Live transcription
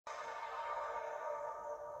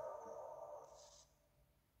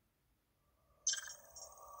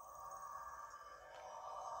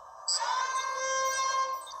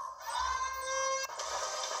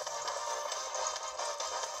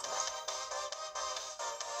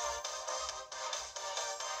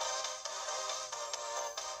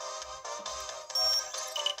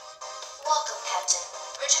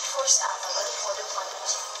Force Alpha ready for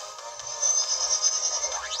deployment.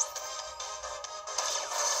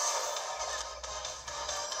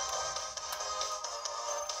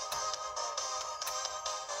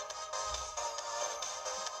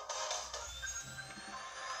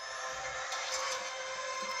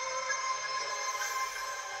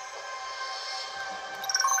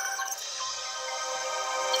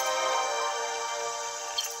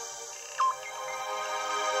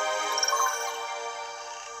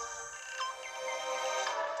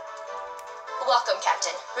 Welcome,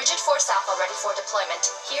 Captain. Rigid Force Alpha ready for deployment.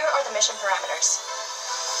 Here are the mission parameters.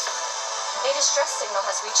 A distress signal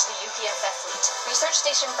has reached the UPFF fleet. Research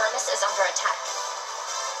Station Burnus is under attack.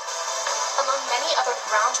 Among many other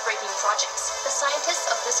groundbreaking projects, the scientists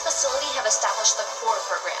of this facility have established the CORE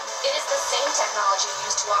program. It is the same technology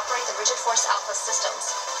used to operate the Rigid Force Alpha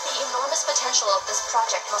systems. The enormous potential of this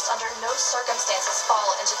project must under no circumstances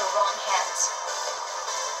fall into the wrong hands.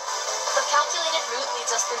 The calculated route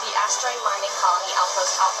leads us through the asteroid mining colony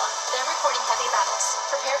Outpost Alpha. They're reporting heavy battles.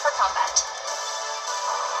 Prepare for combat.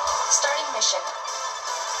 Starting mission.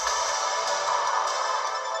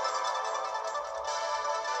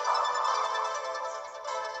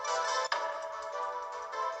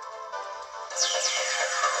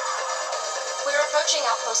 We're approaching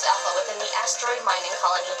Outpost Alpha within the asteroid mining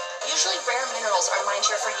colony. Usually rare minerals are mined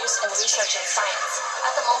here for use in research and science.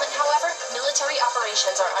 At the moment, however, military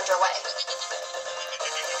operations are underway.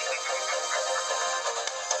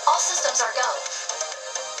 All systems are go.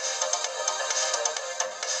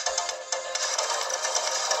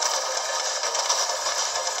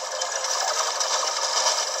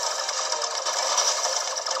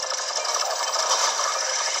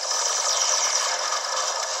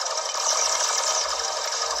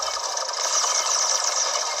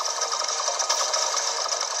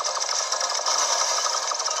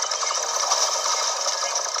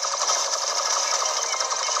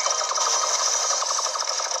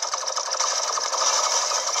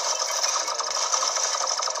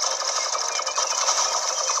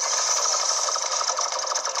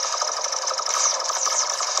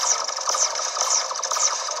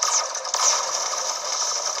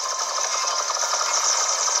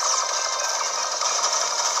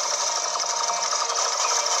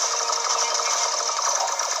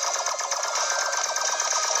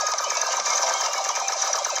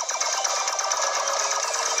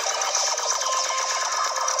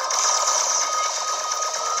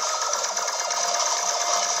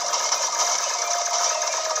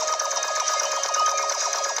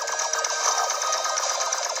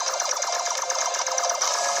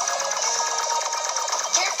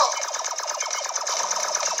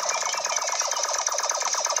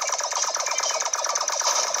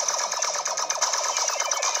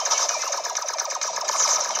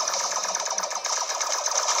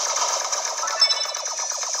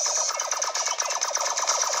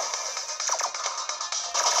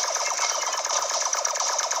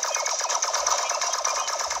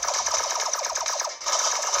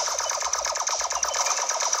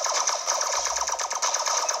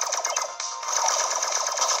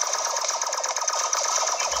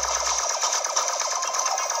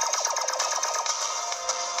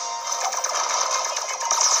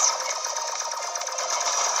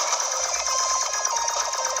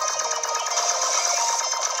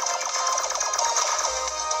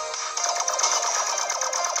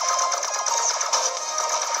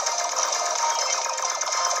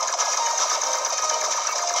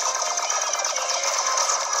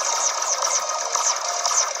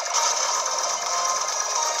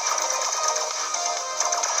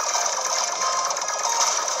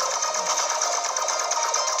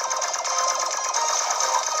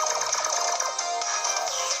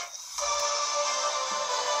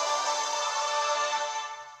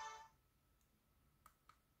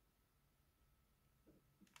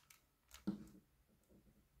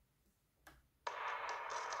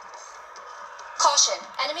 Caution,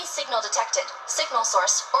 enemy signal detected. Signal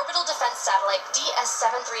source, orbital defense satellite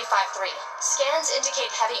DS-7353. Scans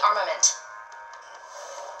indicate heavy armament.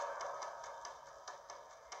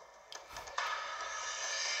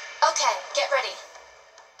 Okay, get ready.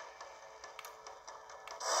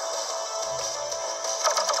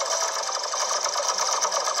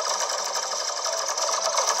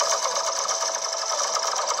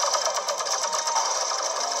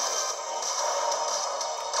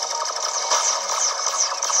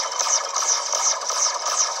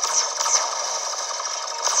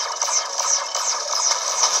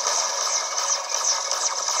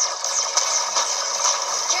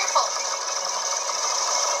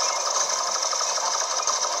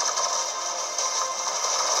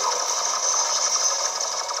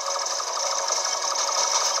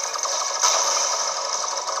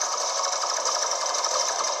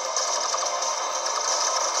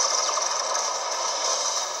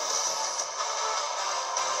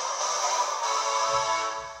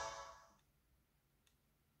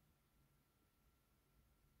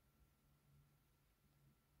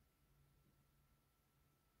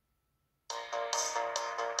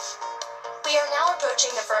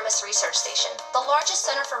 approaching the Vermis Research Station, the largest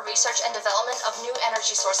center for research and development of new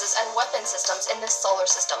energy sources and weapon systems in this solar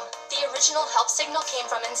system. The original help signal came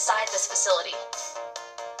from inside this facility.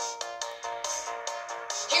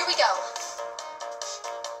 Here we go.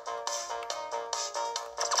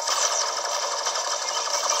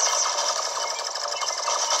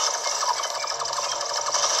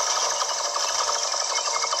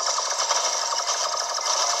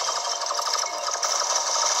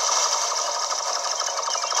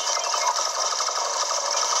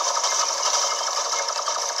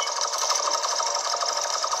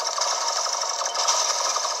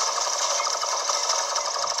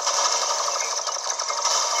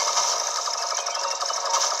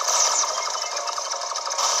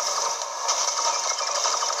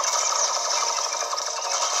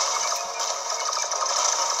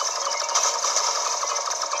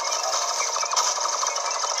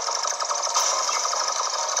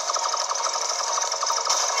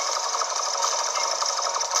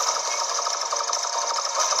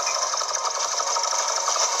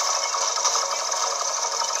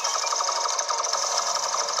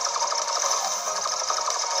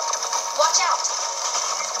 Watch out!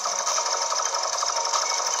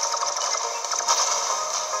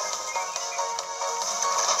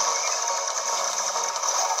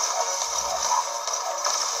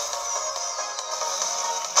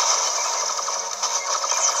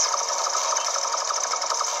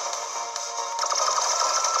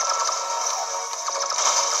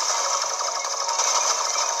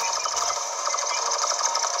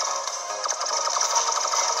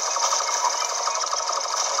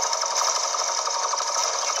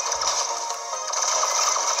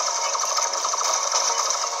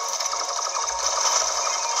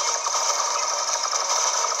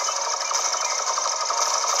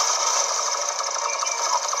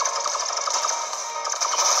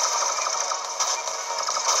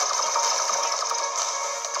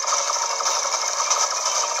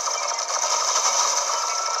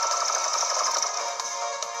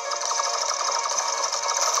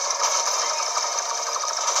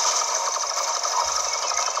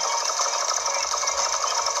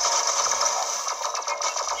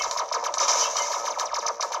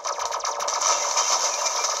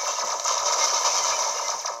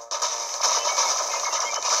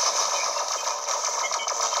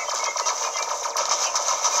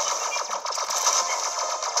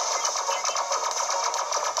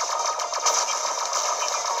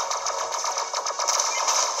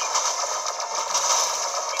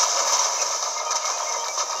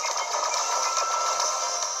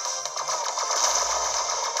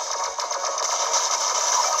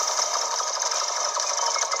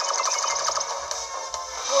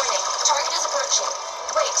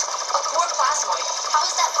 Wait, a core plasmoid. How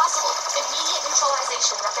is that possible? Immediate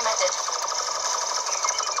neutralization recommended.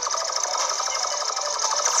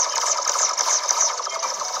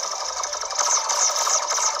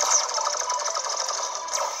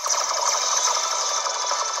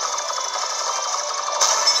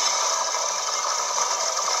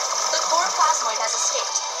 The core plasmoid has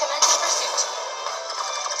escaped. Commencing pursuit.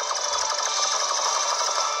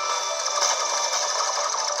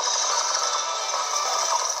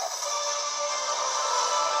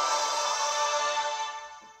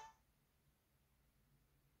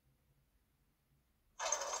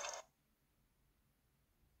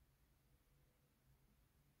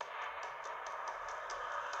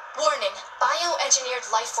 Warning, bioengineered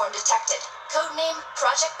lifeform detected. Codename,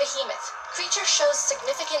 Project Behemoth. Creature shows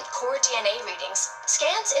significant core DNA readings.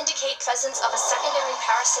 Scans indicate presence of a secondary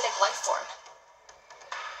parasitic lifeform.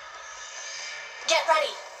 Get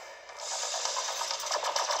ready.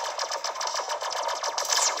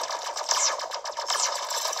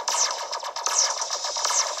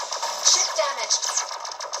 Ship damaged.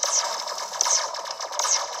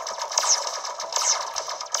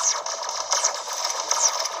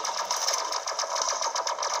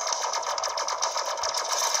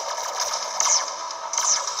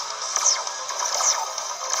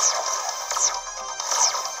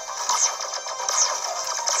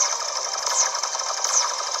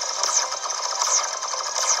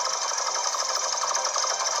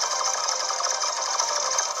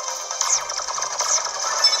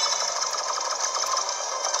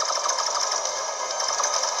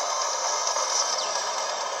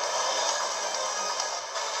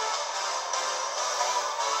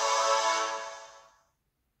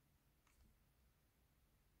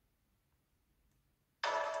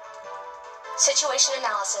 Situation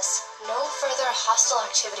analysis. No further hostile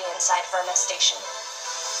activity inside Vermis Station.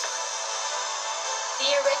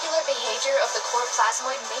 The irregular behavior of the core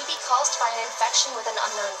plasmoid may be caused by an infection with an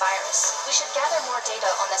unknown virus. We should gather more data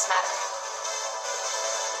on this matter.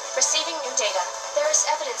 Receiving new data. There is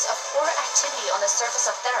evidence of poor activity on the surface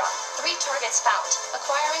of Thera. 3 targets found.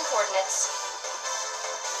 Acquiring coordinates.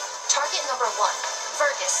 Target number 1.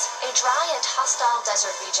 Virgus, a dry and hostile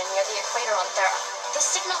desert region near the equator on Thera. The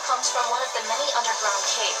signal comes from one of the many underground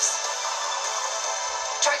caves.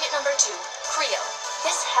 Target number 2. Creo.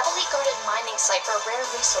 This heavily guarded mining site for rare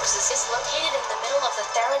resources is located in the middle of the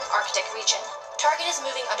Theran Arctic region. Target is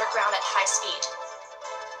moving underground at high speed.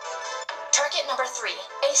 Target number 3.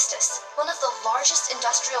 Astis, one of the largest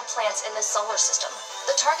industrial plants in the solar system.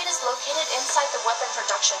 The target is located inside the weapon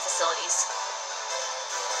production facilities.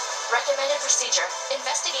 Recommended procedure: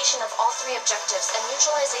 investigation of all 3 objectives and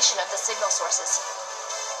neutralization of the signal sources.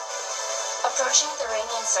 Approaching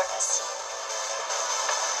Theranian surface.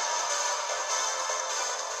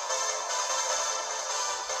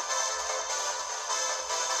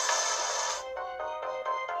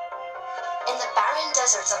 In the barren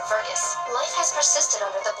deserts of Virgus, life has persisted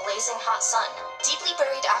under the blazing hot sun. Deeply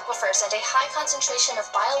buried aquifers and a high concentration of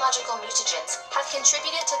biological mutagens have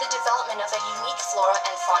contributed to the development of a unique flora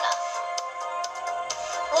and fauna.